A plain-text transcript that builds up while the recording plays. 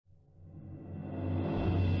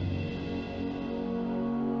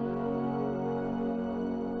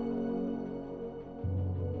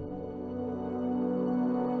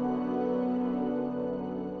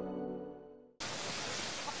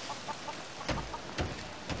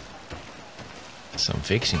Some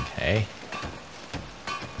fixing, eh?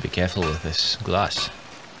 Be careful with this glass.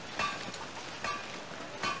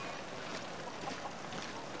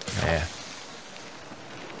 Yeah.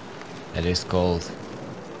 It is cold.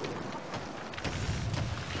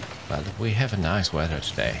 But we have a nice weather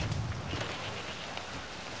today.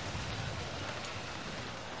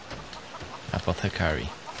 Apothecary.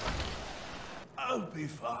 I'll be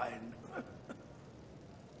fine.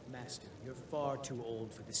 Master, you're far too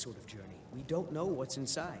old for this sort of journey. We don't know what's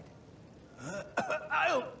inside.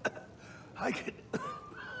 I can...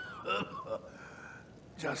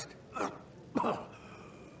 just...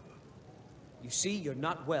 You see, you're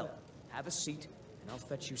not well. Have a seat, and I'll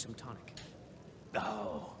fetch you some tonic.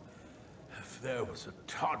 Oh, if there was a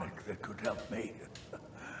tonic that could help me,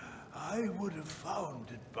 I would have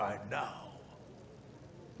found it by now.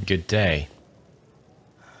 Good day.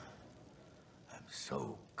 I'm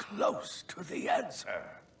so close to the answer.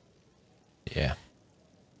 Yeah.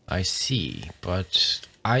 I see, but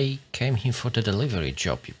I came here for the delivery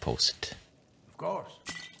job you posted. Of course.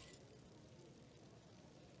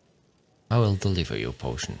 I will deliver your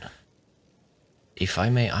potion. If I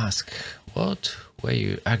may ask, what were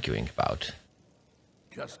you arguing about?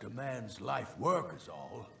 Just a man's life work is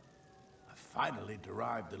all. I finally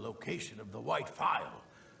derived the location of the white phial,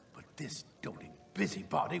 but this doting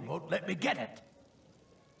busybody won't let me get it.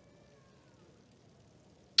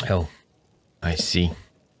 Oh, I see.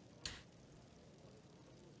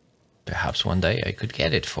 Perhaps one day I could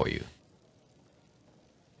get it for you.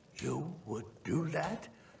 You would do that?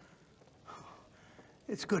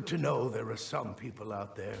 It's good to know there are some people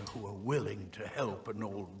out there who are willing to help an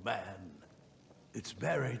old man. It's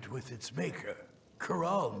buried with its maker,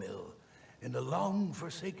 Corral Mill, in a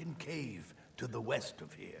long-forsaken cave to the west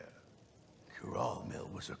of here. Corral Mill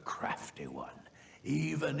was a crafty one,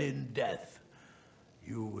 even in death.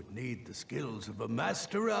 You would need the skills of a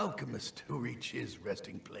master alchemist to reach his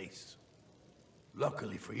resting place.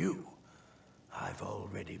 Luckily for you, I've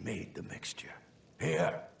already made the mixture.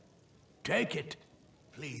 Here, take it.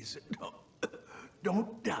 Please,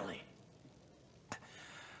 don't dally.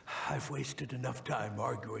 I've wasted enough time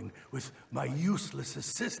arguing with my useless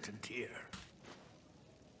assistant here.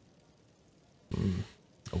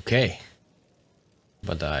 Okay.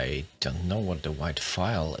 But I don't know what the white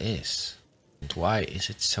phial is. And why is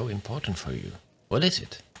it so important for you? What is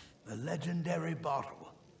it? A legendary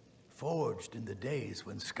bottle, forged in the days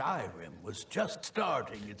when Skyrim was just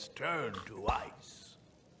starting its turn to ice.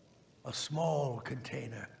 A small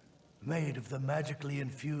container made of the magically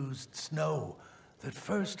infused snow that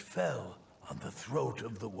first fell on the throat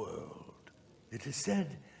of the world. It is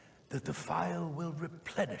said that the phial will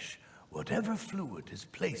replenish whatever fluid is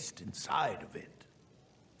placed inside of it.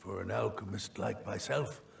 For an alchemist like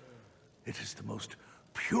myself, it is the most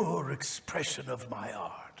pure expression of my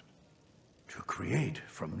art. To create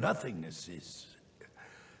from nothingness is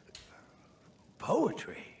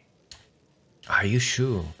poetry. Are you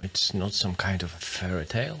sure it's not some kind of a fairy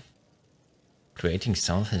tale? Creating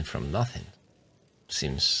something from nothing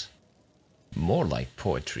seems more like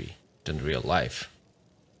poetry than real life.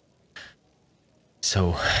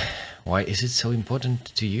 So, why is it so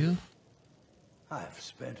important to you? I've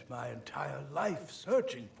spent my entire life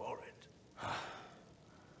searching for it.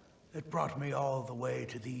 It brought me all the way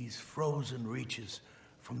to these frozen reaches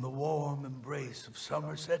from the warm embrace of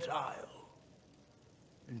Somerset Isle.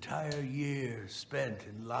 Entire years spent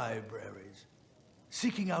in libraries,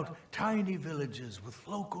 seeking out tiny villages with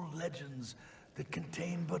local legends that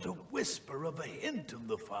contain but a whisper of a hint of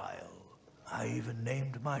the phial. I even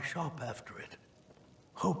named my shop after it,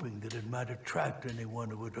 hoping that it might attract anyone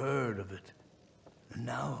who had heard of it. And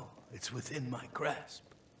now it's within my grasp.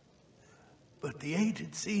 But the eight,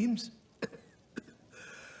 it seems,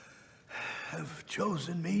 have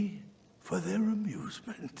chosen me for their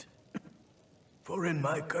amusement. For in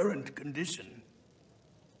my current condition,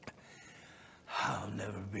 I'll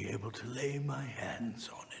never be able to lay my hands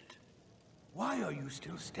on it. Why are you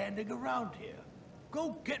still standing around here?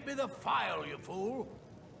 Go get me the phial, you fool!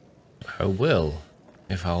 I will,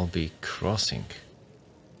 if I'll be crossing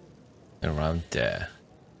around there.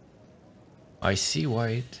 I see why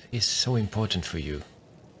it is so important for you.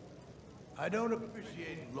 I don't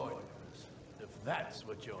appreciate loiterers, if that's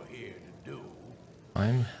what you're here to do.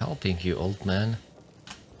 I'm helping you, old man.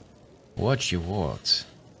 Watch your words.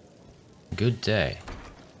 Good day.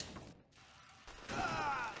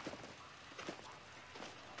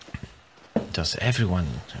 Does everyone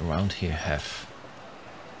around here have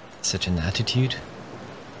such an attitude?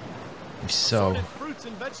 If so,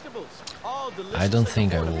 I don't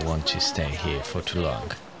think I will want to stay here for too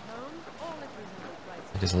long.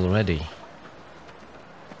 It is already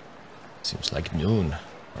Seems like noon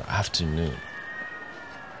or afternoon.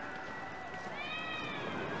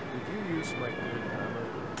 Did you use my good hammer?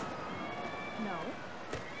 No.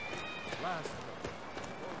 Last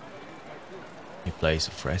A place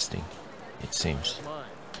of resting, it seems. mine.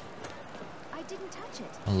 I didn't touch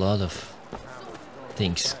it. A lot of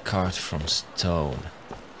things carved from stone.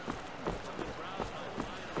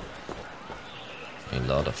 A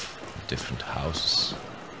lot of different houses.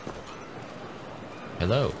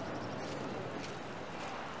 Hello.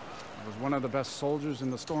 I was one of the best soldiers in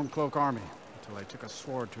the Stormcloak army until I took a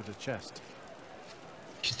sword to the chest.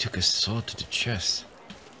 You took a sword to the chest.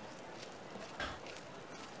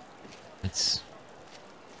 It's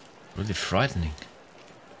really frightening.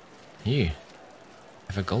 Here,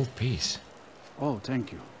 have a gold piece. Oh,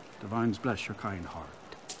 thank you. Divines bless your kind heart.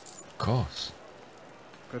 Of course,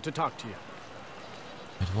 Good to talk to you.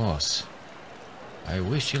 it was. I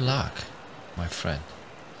wish you luck, my friend.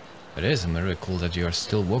 It is a miracle that you are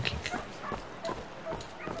still walking.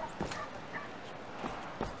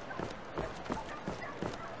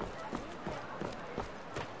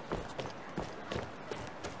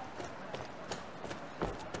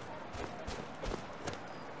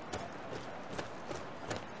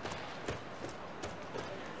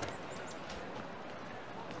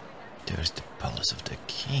 There's the Palace of the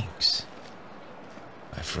Kings.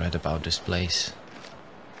 I've read about this place.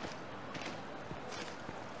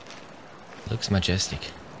 Looks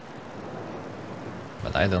majestic.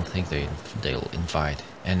 But I don't think they'll invite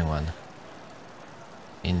anyone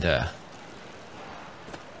in there.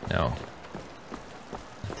 No.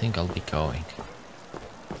 I think I'll be going.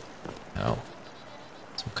 Oh.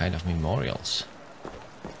 Some kind of memorials.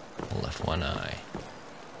 All have one eye.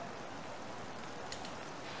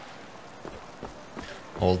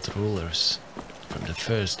 Old rulers from the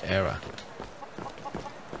first era.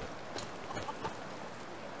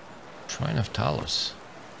 Shrine of Talos.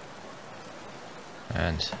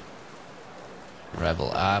 And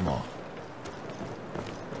rebel ammo.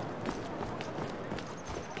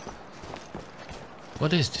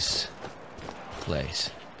 What is this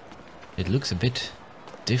place? It looks a bit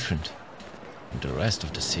different from the rest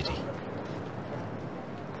of the city.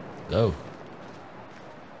 Go.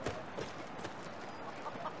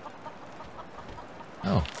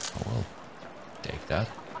 Oh, I will take that.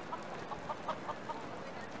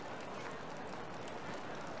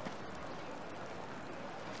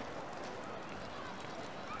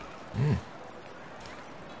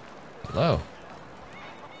 Hello.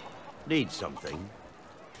 Need something?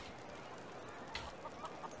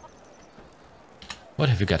 What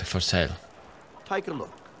have you got for sale? Take a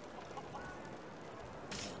look.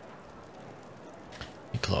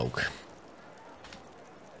 A cloak.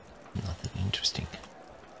 Nothing interesting.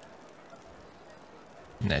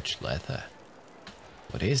 Natural leather.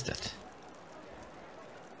 What is that?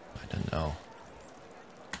 I don't know.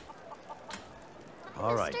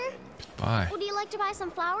 All right. Mister? Bye. Would you like to buy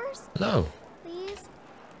some flowers? Hello. Please?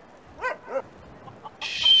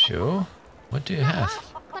 Sure. What do you Not have?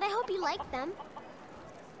 much, but I hope you like them.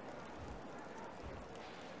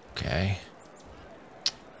 Okay.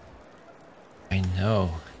 I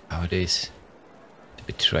know how it is to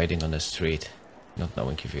be trading on the street, not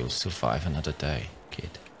knowing if you'll survive another day,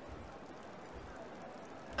 kid.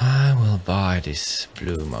 I will buy this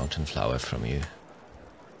blue mountain flower from you.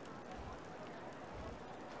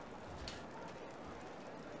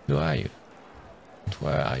 Who are you? And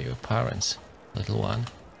where are your parents, little one?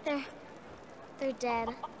 They're dead.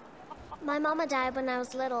 My mama died when I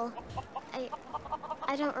was little.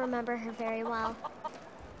 I don't remember her very well.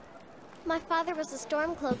 My father was a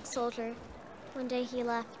Stormcloak soldier. One day he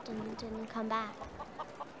left and didn't come back.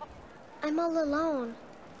 I'm all alone.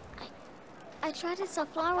 I try to sell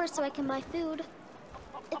flowers so I can buy food.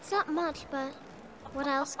 It's not much, but what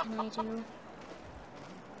else can I do?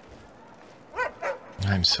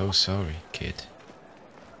 I'm so sorry, kid.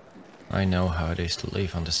 I know how it is to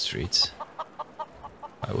live on the streets.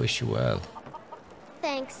 I wish you well.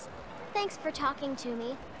 Thanks. Thanks for talking to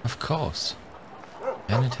me. Of course.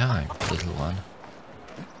 Anytime, little one.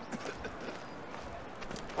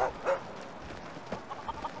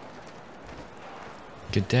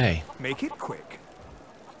 Good day. Make it quick.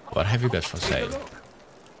 What have you got for Take a sale? look.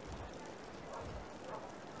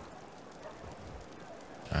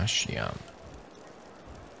 Ashiam.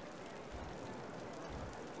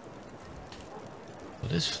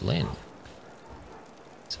 What is Flynn?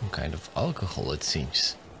 Some kind of alcohol, it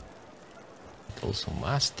seems. But also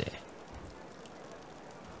master.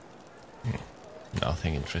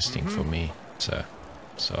 Nothing interesting for me, sir.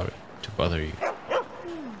 Sorry to bother you.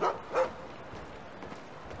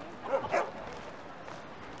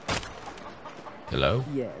 Hello?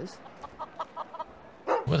 Yes.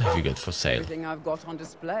 What have you got for sale? Everything I've got on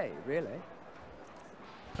display, really.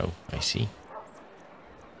 Oh, I see.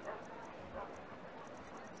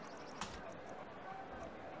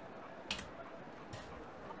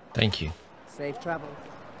 Thank you. Safe travel.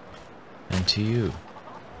 And to you.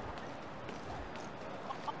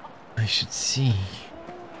 I should see.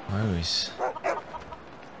 Where is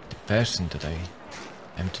the person that I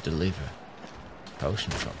am to deliver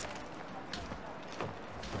potion from?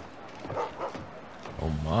 Oh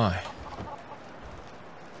my.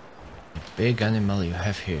 A big animal you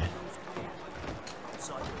have here.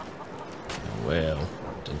 Well,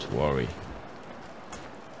 don't worry.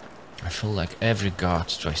 I feel like every guard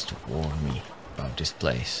tries to warn me about this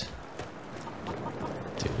place.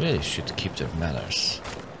 They really should keep their manners.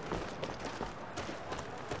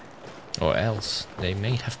 Or else they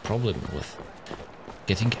may have problem with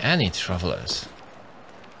getting any travelers.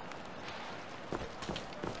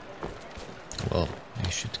 Well, I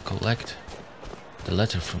should collect the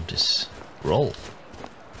letter from this Rolf.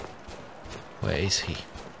 Where is he?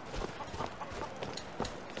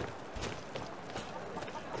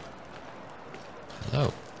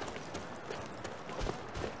 Hello.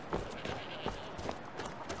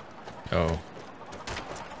 Oh,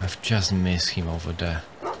 I've just missed him over there.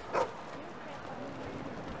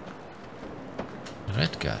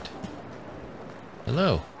 Redguard.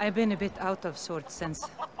 Hello. I've been a bit out of sorts since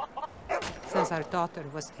our daughter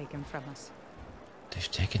was taken from us. They've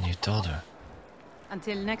taken your daughter.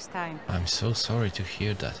 Until next time. I'm so sorry to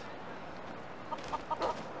hear that.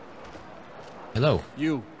 Hello.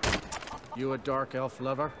 You a dark elf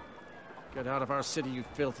lover? Get out of our city, you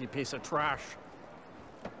filthy piece of trash.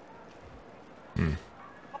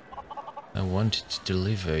 I wanted to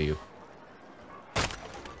deliver you.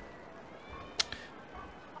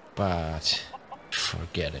 But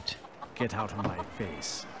forget it. Get out of my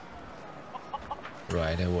face.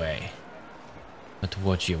 Right away. But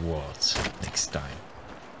watch your words next time.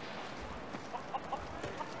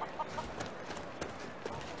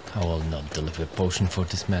 I will not deliver a potion for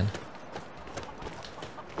this man.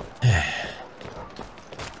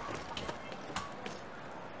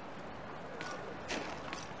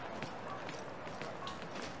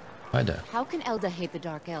 Hi there. How can Elda hate the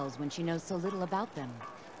Dark Elves when she knows so little about them?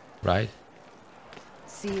 Right?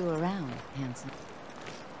 See you around, handsome.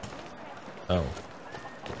 Oh.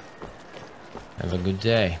 Have a good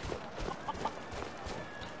day.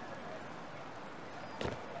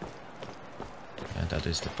 And that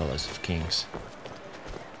is the Palace of Kings.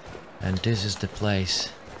 And this is the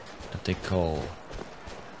place that they call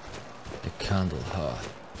the Candle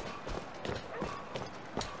Hearth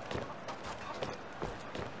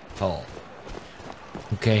Hall.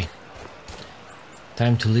 Okay.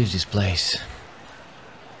 Time to leave this place.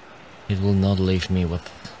 It will not leave me with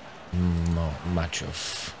much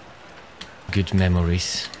of good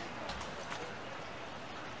memories.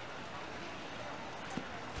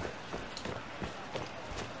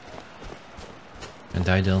 And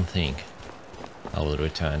I don't think I will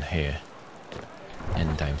return here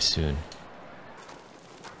anytime soon.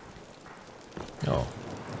 Oh,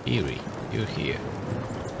 Eerie, you're here.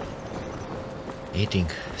 Eating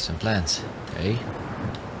some plants, eh?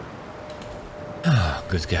 Ah,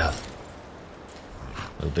 good girl.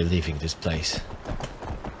 We'll be leaving this place.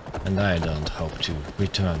 And I don't hope to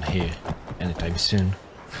return here anytime soon.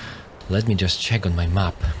 Let me just check on my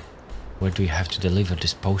map. Where do we have to deliver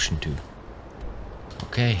this potion to?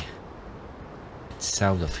 Okay. It's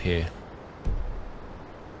south of here.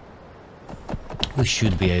 We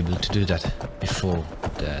should be able to do that before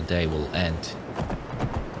the day will end.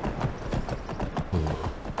 Ooh.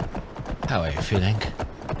 How are you feeling?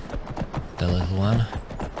 The little one?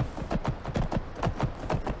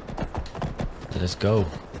 Let us go.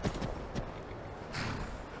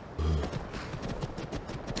 Ooh.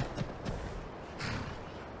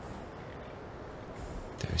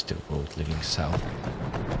 There's the road leading south.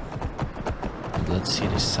 And let's see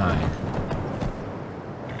the sign.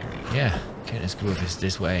 Yeah, Canis Grove is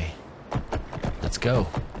this way. Let's go.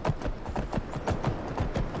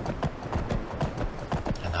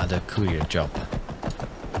 Another courier job.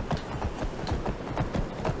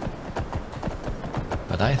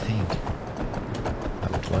 But I think I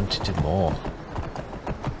would want to do more.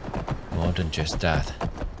 More than just that.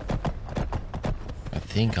 I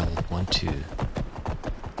think I would want to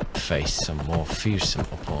face some more fearsome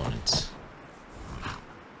opponents.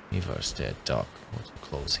 Reverse their dock. What's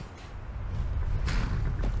closing?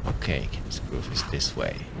 Okay, Canis Grove is this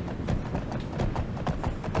way.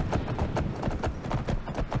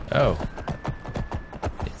 Oh,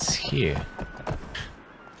 it's here.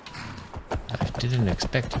 I have didn't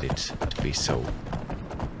expect it to be so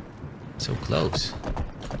close.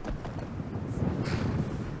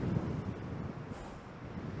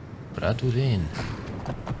 Redguard Inn.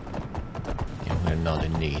 Yeah, we're not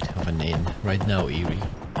in need of an inn right now, Eerie,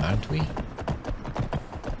 aren't we?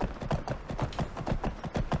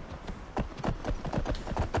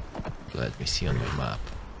 Let me see on my map.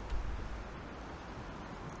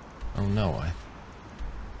 Oh no,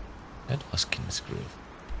 that was King's Groove.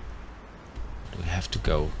 We have to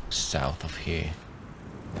go south of here,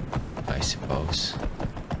 I suppose.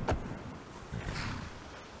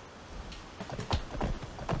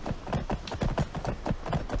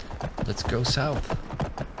 Let's go south.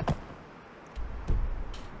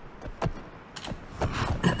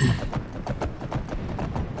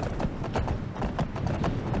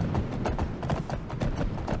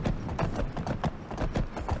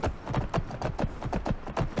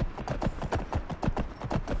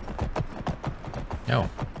 No,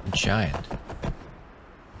 a giant.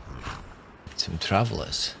 Some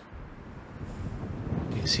travelers.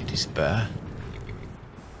 Do you see this bear?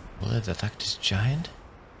 Will it attack this giant?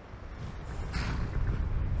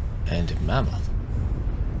 And a mammoth.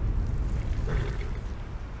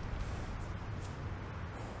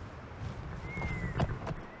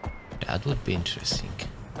 That would be interesting.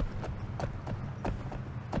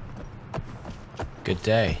 Good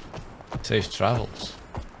day. Safe travels.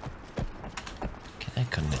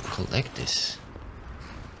 Can I collect this?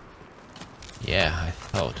 Yeah, I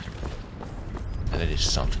thought that it is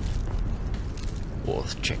something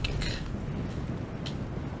worth checking.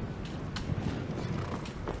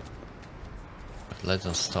 But let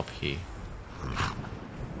us stop here.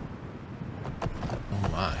 Oh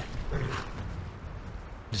my.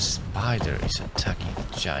 The spider is attacking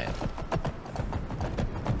the giant.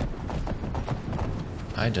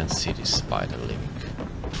 I don't see this spider living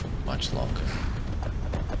much longer.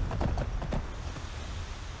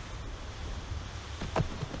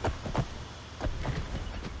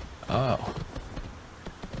 Oh.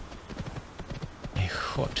 A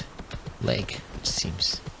hot lake, it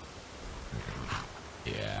seems.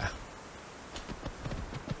 Yeah.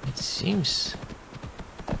 It seems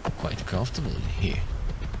quite comfortable in here.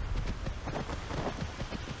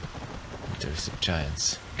 There's a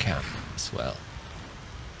giant's camp as well.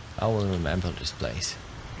 I will remember this place.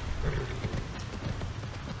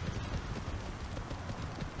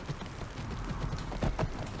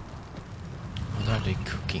 What are they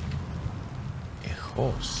cooking? A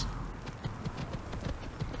horse?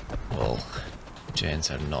 Well, giants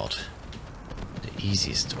are not the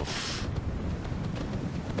easiest of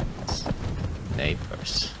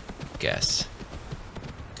neighbors, I guess.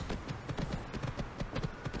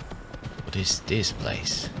 What is this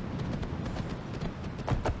place?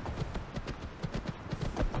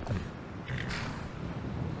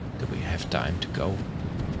 Do we have time to go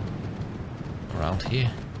around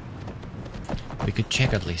here? We could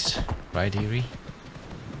check at least, right, Eerie?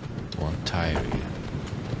 It won't tire you.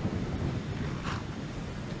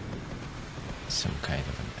 Some kind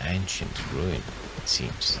of an ancient ruin, it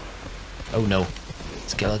seems. Oh no,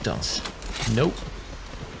 skeletons. Nope.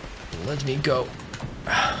 Let me go.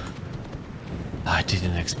 I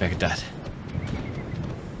didn't expect that.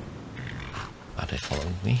 Are they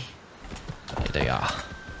following me? Yeah, they are.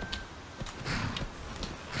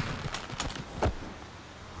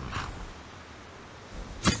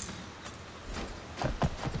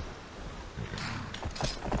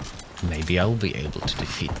 Maybe I'll be able to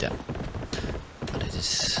defeat them. But it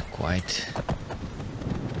is quite...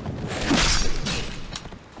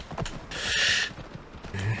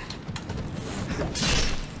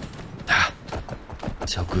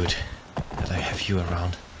 so good that I have you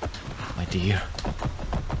around, my dear.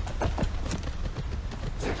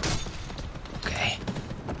 Okay.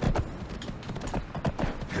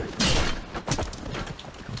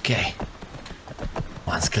 Okay.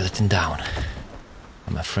 One skeleton down.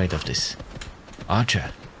 I'm afraid of this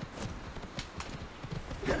archer.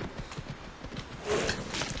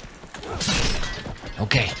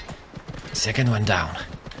 Okay. Second one down.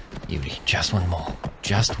 Yuri, just one more.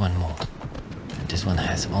 Just one more. And this one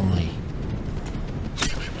has only...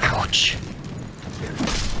 Ouch.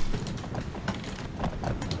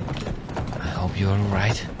 I hope you're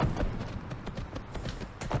alright.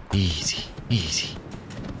 Easy, easy.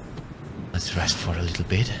 Let's rest for a little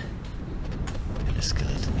bit. And the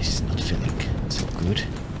skeleton is not feeling so good.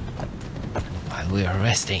 And while we are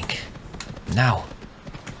resting, now,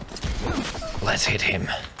 let's hit him.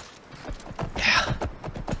 Yeah.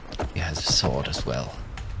 He has a sword as well.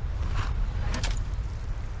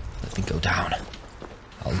 Let me go down.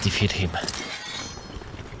 I'll defeat him.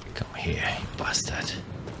 Come here, you bastard.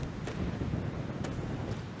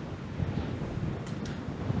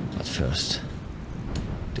 But first,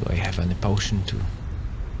 do I have any potion to...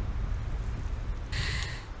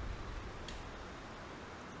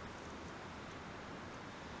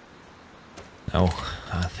 No,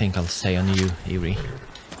 I think I'll stay on you, Eerie.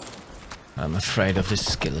 I'm afraid of this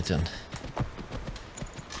skeleton.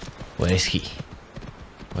 Where is he?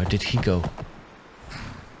 Where did he go?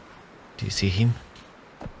 Do you see him?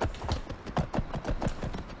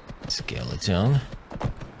 Skeleton?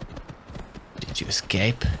 Did you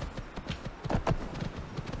escape?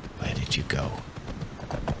 Where did you go?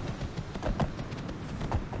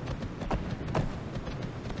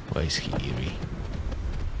 Where is he, Eerie?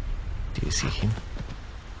 Do you see him?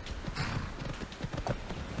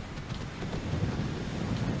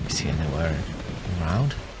 Is he anywhere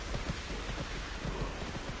around?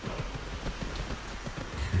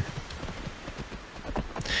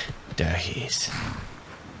 There he is.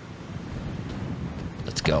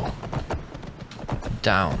 Let's go.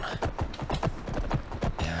 Down.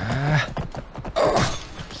 Yeah. Oh,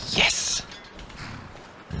 yes!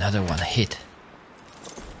 Another one hit.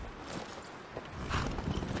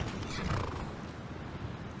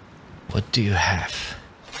 What do you have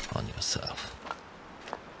on yourself?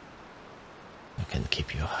 You can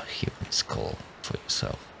keep your human skull for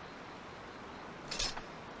yourself.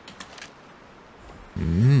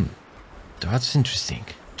 That's interesting.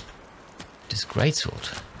 This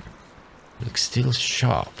greatsword looks still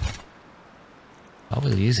sharp. I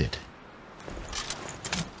will use it.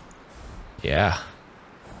 Yeah.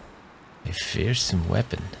 A fearsome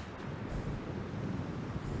weapon.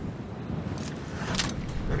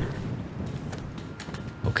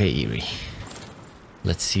 Okay, Eerie.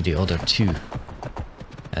 Let's see the other two.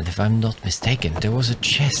 And if I'm not mistaken, there was a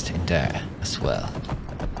chest in there as well.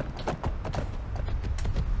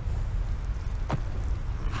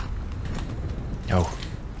 Oh,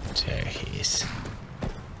 there he is.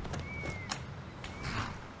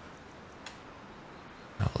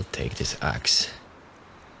 I'll take this axe,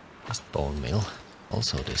 this bone mill,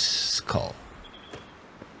 also this skull.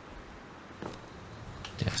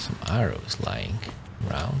 There's some arrows lying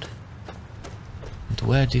around. And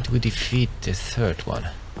where did we defeat the third one?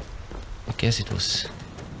 I guess it was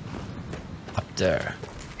up there.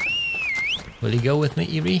 Will you go with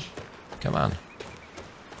me, Eerie? Come on.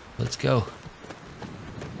 Let's go.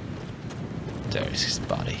 There's his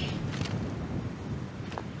body.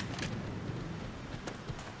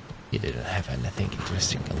 He didn't have anything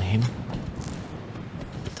interesting on him.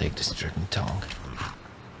 We'll take this dragon tongue.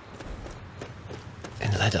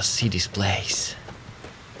 And let us see this place.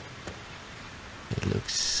 It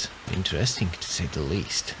looks interesting, to say the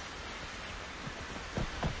least.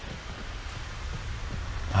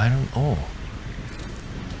 Iron ore.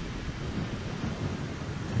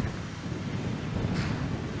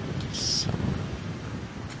 Some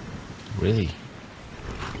really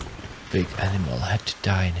big animal had to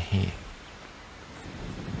die in here.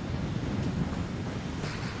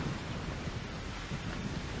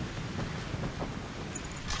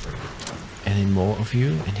 Any more of you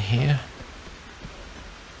in here?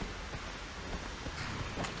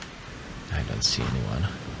 I don't see anyone.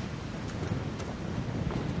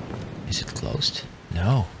 Is it closed?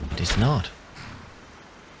 No, it is not.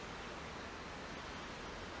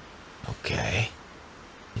 Okay.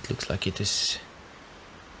 It looks like it is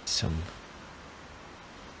some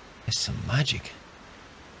magic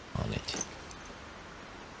on it.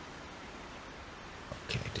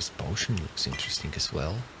 Okay, this potion looks interesting as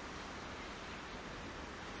well.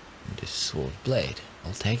 And this sword blade,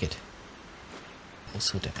 I'll take it.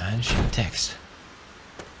 Also the ancient text.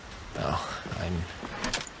 Oh, I'm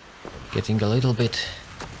getting a little bit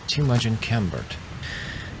too much encumbered.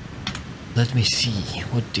 Let me see,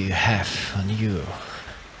 what do you have on you,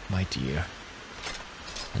 my dear?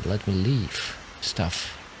 And let me leave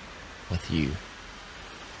stuff with you.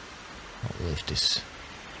 I'll leave this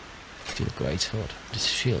steel greatsword, this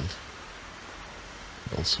shield.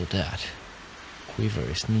 And also that. Quiver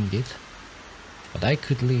is needed. But I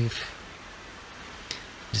could leave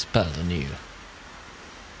this belt on you.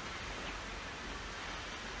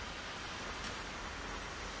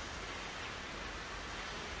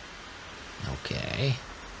 Okay.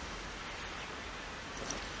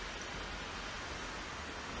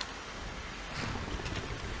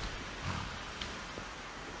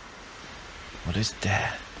 What is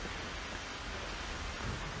there?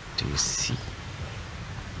 Do you see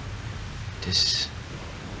this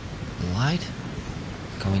light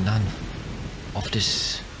coming on of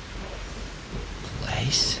this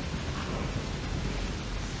place?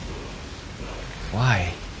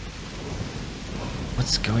 Why?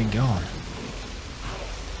 What's going on?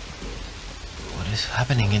 What is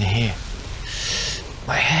happening in here?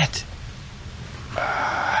 My head!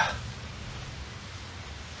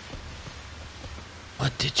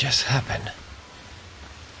 What did just happen?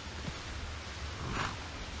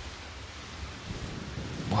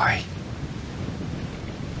 Why?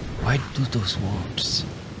 Why do those words?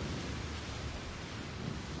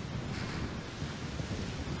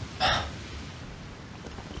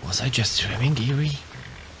 Was I just dreaming, Eerie?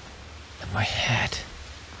 And my head?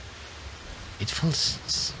 It feels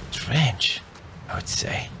strange, I would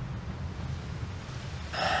say.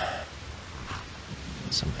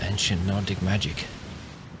 Some ancient Nordic magic.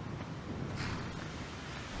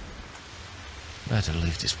 Better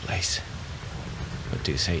leave this place. What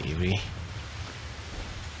do you say, Eerie?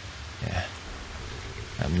 Yeah.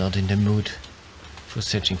 I'm not in the mood for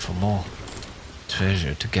searching for more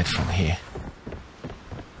treasure to get from here.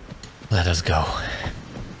 Let us go.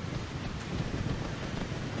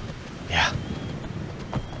 Yeah.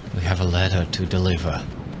 We have a letter to deliver.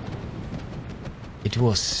 It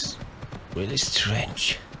was really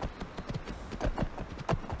strange.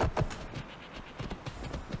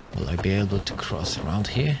 Will I be able to cross around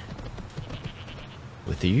here?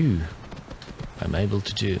 With you, I'm able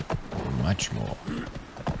to do much more.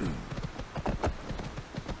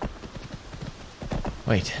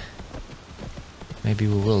 Wait. Maybe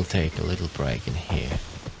we will take a little break in here.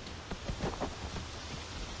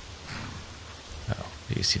 Oh,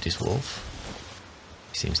 do you see this wolf?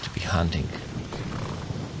 He seems to be hunting.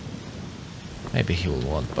 Maybe he will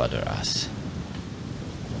won't bother us.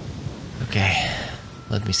 Okay,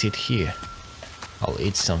 let me sit here. I'll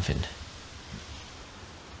eat something.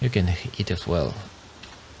 You can eat as well.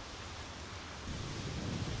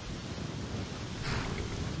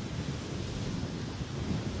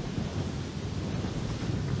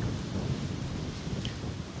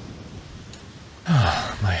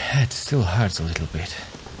 My head still hurts a little bit.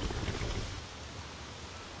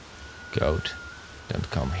 Goat, don't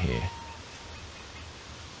come here.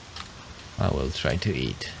 I will try to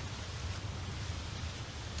eat.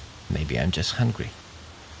 Maybe I'm just hungry.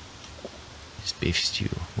 This beef stew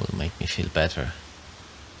will make me feel better.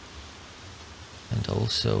 And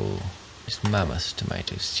also this mammoth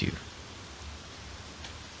tomato stew.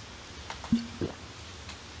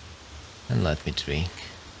 And let me drink.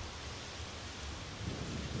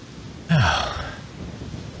 Oh,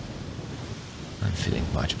 I'm feeling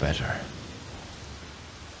much better.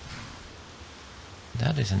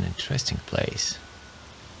 That is an interesting place.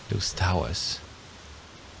 Those towers.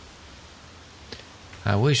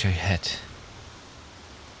 I wish I had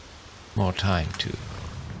more time to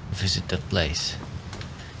visit that place.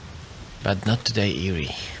 But not today,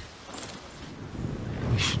 Eerie.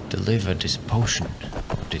 We should deliver this potion.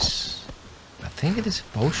 This... I think it is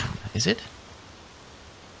a potion, is it?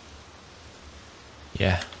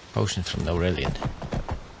 Yeah, potion from Aurelian.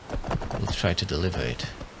 We'll try to deliver it.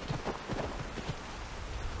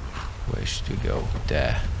 Where should we go?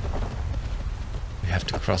 There. We have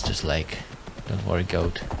to cross this lake. Don't worry,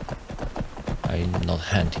 goat. I'm not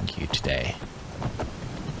hunting you today.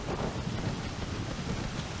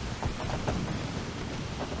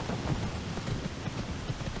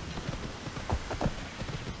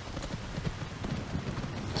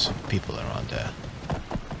 Some people around there.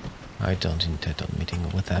 I don't intend on meeting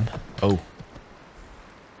with them. Oh!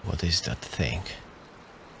 What is that thing?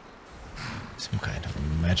 Some kind of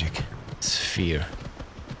magic sphere.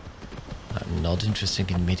 I'm not interested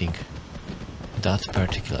in meeting that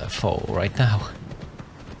particular foe right now.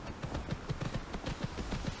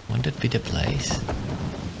 Won't that be the place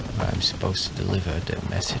where I'm supposed to deliver the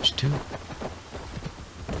message to?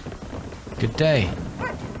 Good day!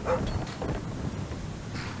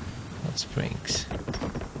 Hot springs.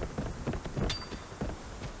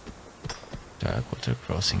 Dark water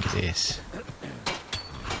crossing it is.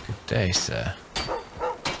 Good day, sir.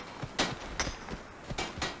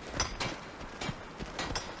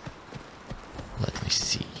 Let me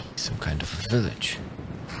see. Some kind of a village.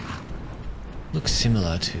 Looks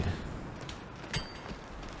similar to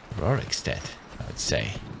Rorikstead, I would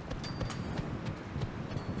say.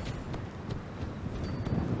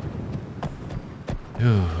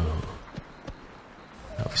 Ooh.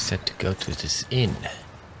 I was set to go to this inn.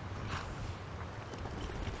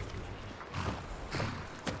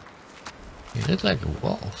 You look like a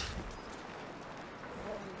wolf.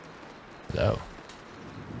 Hello.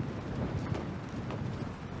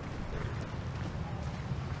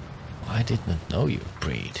 I did not know your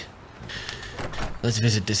breed. Let's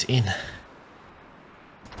visit this inn.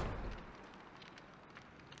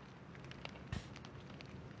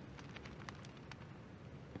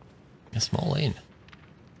 A small inn.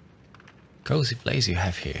 Cozy place you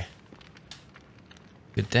have here.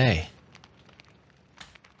 Good day.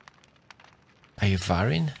 Are you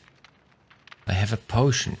Varin? I have a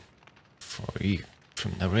potion for you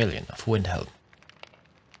from Narelian of Windhelm.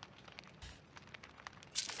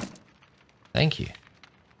 Thank you.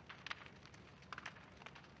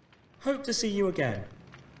 Hope to see you again.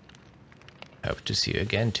 Hope to see you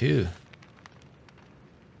again too.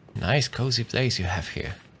 Nice cozy place you have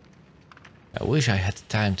here. I wish I had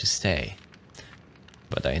time to stay,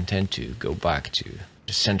 but I intend to go back to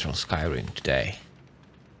the central Skyrim today.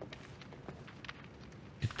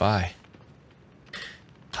 Goodbye.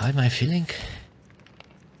 How am I feeling?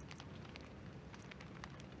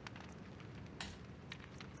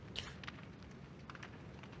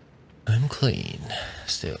 I'm clean,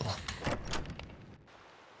 still.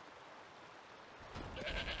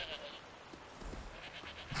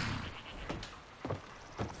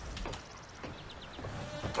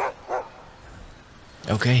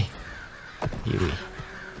 Okay, Yuri.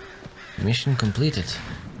 Mission completed.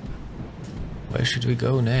 Where should we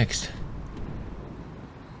go next?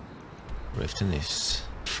 Riften is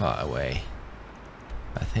far away.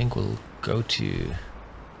 I think we'll go to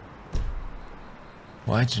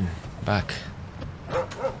Widen back.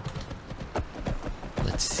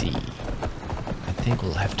 Let's see. I think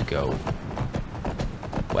we'll have to go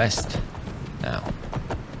west now.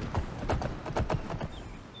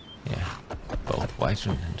 Yeah, both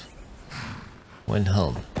Widen and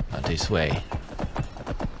Windhelm are this way.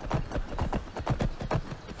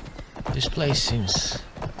 This place seems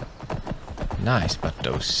nice, but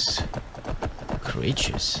those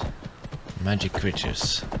creatures, magic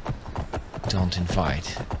creatures, don't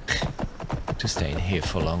invite to stay in here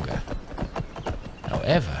for longer.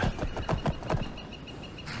 However,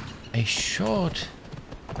 a short,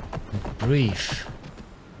 brief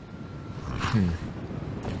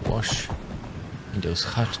wash in those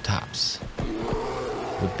hot tubs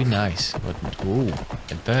would be nice, but ooh,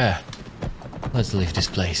 a bear. Let's leave this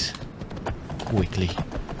place quickly.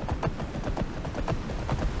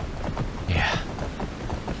 Yeah.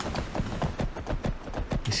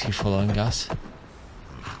 Is he following us?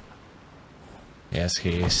 Yes,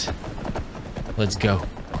 he is. Let's go,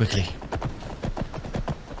 quickly.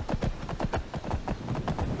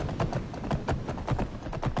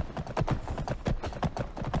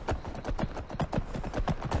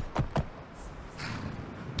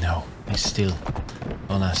 No, he's still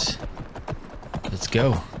on us. Let's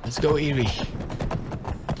go, Eerie.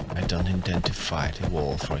 I don't intend to fight a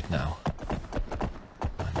wolf right now.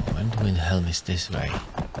 One moment, Windhelm is this way.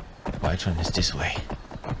 Whiterun is this way.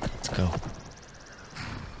 Let's go.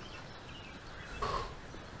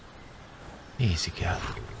 Easy, girl.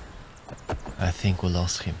 I think we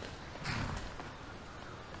lost him.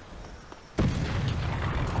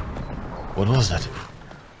 What was that?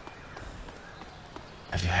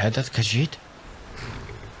 Have you heard that, Khajiit?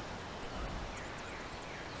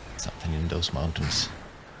 Something in those mountains.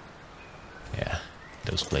 Yeah,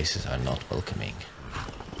 those places are not welcoming.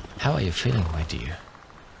 How are you feeling, my dear?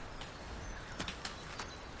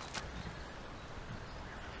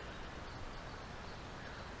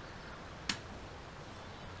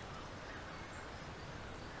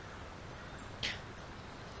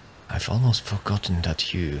 I've almost forgotten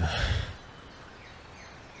that you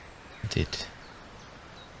did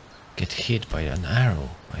get hit by an arrow,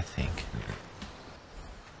 I think.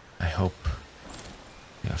 I hope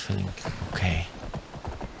you are feeling okay.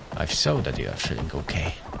 I saw that you are feeling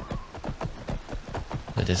okay.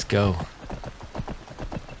 Let us go.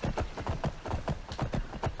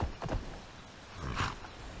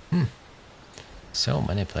 So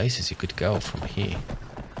many places you could go from here.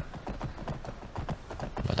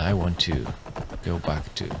 But I want to go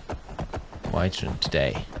back to Whiterun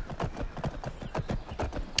today.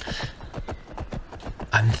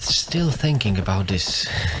 I'm still thinking about this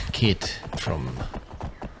kid from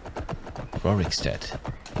Rorikstead.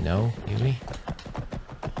 You know, Yuri?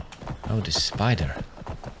 Oh, this spider.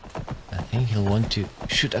 I think he'll want to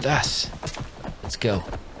shoot at us. Let's go.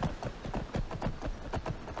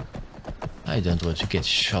 I don't want to get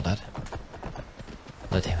shot at.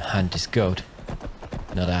 Let him hunt this goat,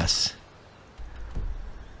 not us.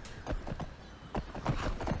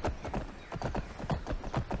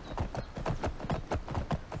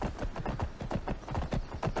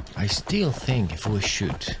 I still think if we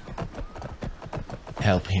should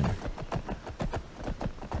help him.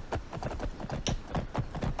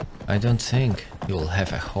 I don't think he will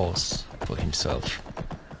have a horse for himself.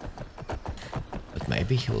 But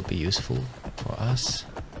maybe he will be useful for us.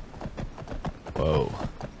 Whoa.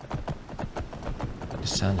 The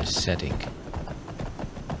sun is setting.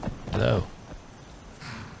 Hello.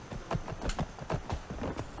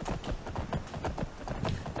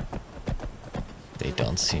 They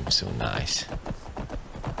don't seem so nice.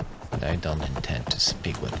 And I don't intend to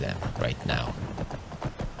speak with them right now.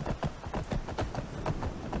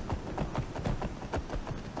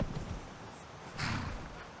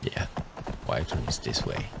 Yeah, Whiterun is this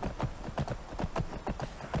way.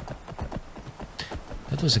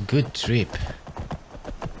 That was a good trip.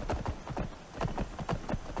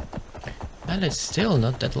 And it's still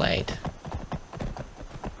not that late.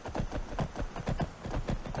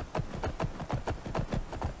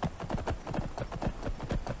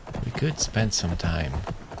 We could spend some time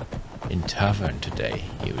in tavern today,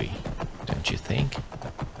 Yuri, don't you think?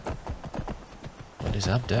 What is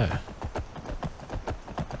up there?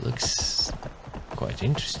 Looks quite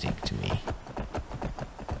interesting to me.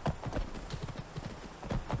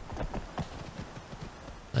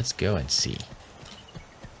 Let's go and see.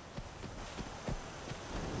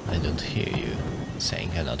 I don't hear you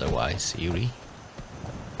saying an otherwise, Yuri.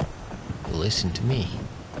 Listen to me,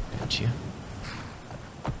 don't you?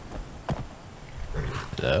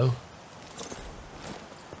 Hello?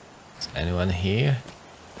 Is anyone here?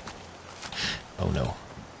 Oh no.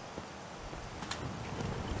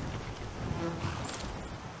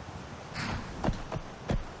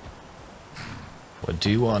 What do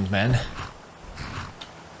you want, man?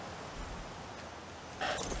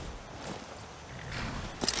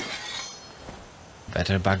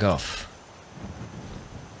 Better back off.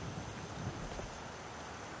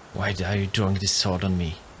 Why are you drawing this sword on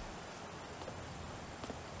me?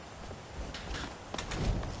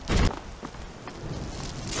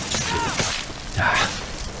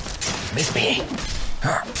 Miss me!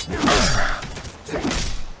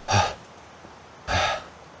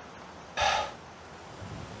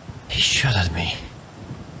 He shot at me.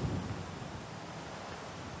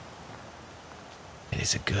 It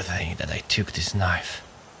is a good thing that I took this knife.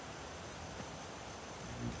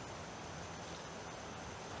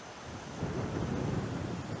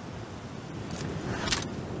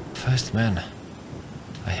 First man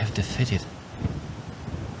I have defeated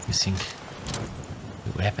using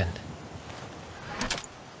the weapon.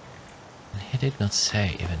 And he did not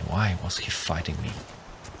say even why was he fighting me.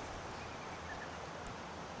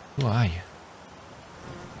 Who are you?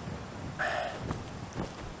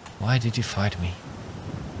 Why did you fight me?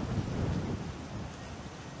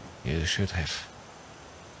 You should have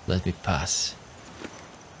let me pass.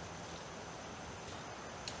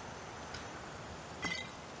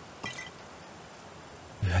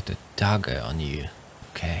 You had a dagger on you,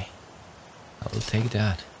 okay? I will take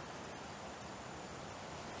that.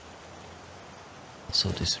 Also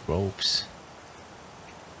these ropes.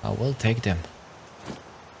 I will take them.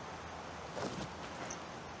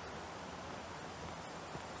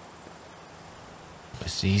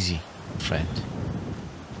 It's easy, friend.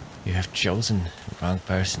 You have chosen the wrong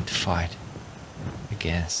person to fight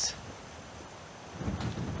against.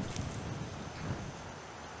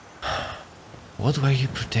 What were you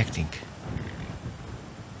protecting?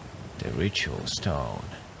 The ritual stone.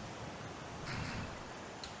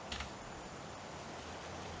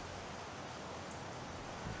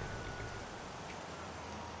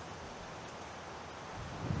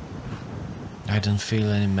 I don't feel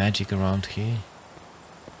any magic around here.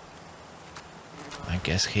 I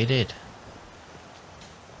guess he did.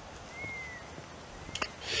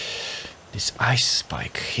 This ice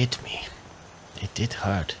spike hit me. It did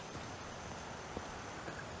hurt.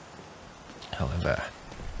 However,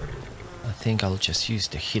 I think I'll just use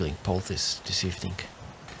the healing poultice this evening.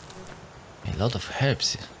 A lot of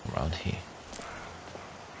herbs around here.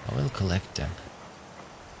 I will collect them.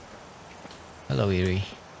 Hello, Eerie.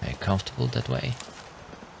 Are you comfortable that way?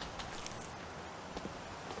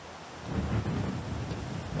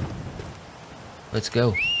 Let's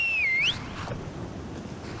go.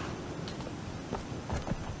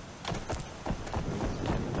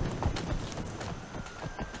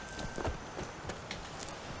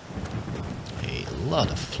 A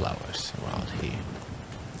lot of flowers around here.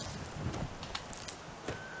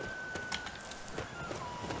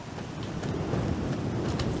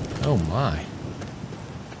 Oh my.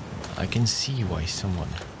 I can see why someone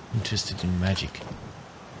interested in magic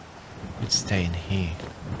would stay in here.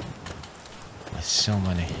 With so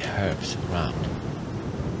many herbs around.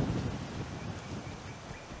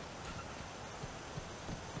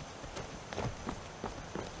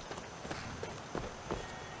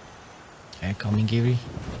 Are you coming, Giri?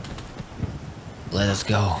 Let us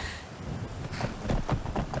go.